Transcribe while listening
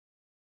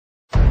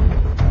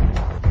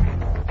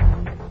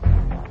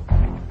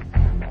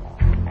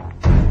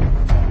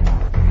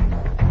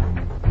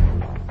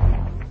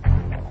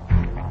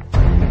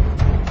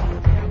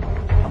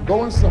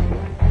going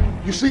somewhere.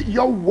 You see,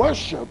 your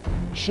worship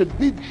should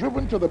be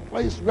driven to the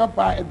place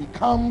whereby it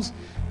becomes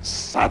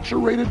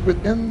saturated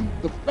within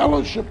the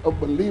fellowship of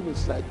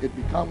believers, that it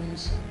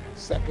becomes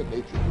second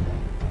nature to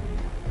them,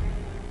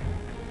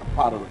 a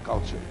part of the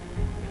culture.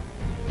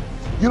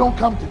 You don't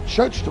come to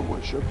church to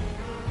worship.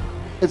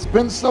 It's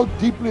been so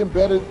deeply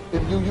embedded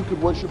in you, you could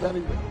worship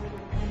anywhere.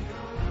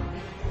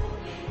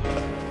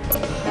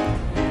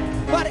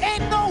 But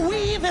ain't no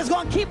weave is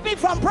going to keep me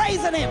from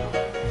praising him.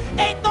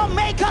 Ain't no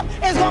makeup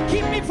is going to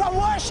keep me from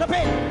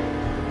worshiping.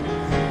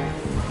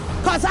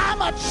 Because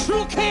I'm a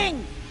true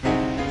king.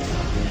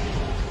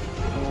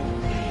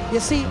 You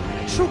see,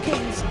 true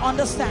kings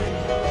understand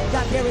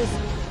that there is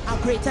a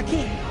greater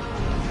king,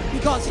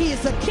 because he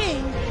is the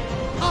king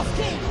of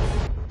kings.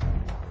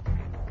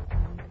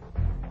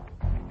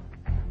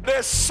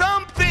 There's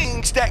some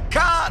things that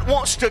God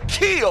wants to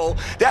kill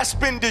that's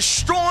been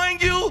destroying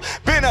you,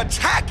 been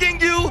attacking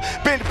you,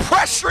 been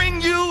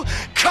pressuring you,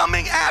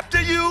 coming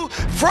after you,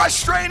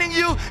 frustrating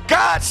you.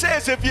 God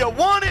says if you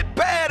want it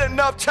bad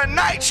enough,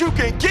 tonight you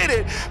can get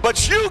it,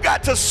 but you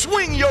got to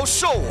swing your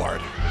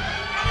sword.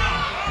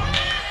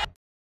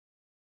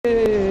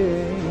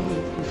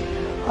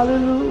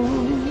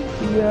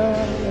 Hallelujah.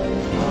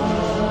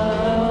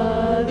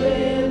 Hallelujah.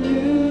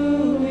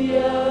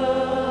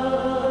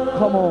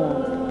 Come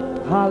on.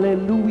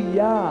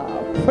 Hallelujah.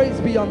 Praise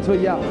be unto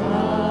Yah.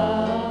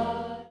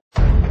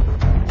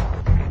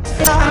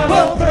 I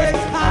will praise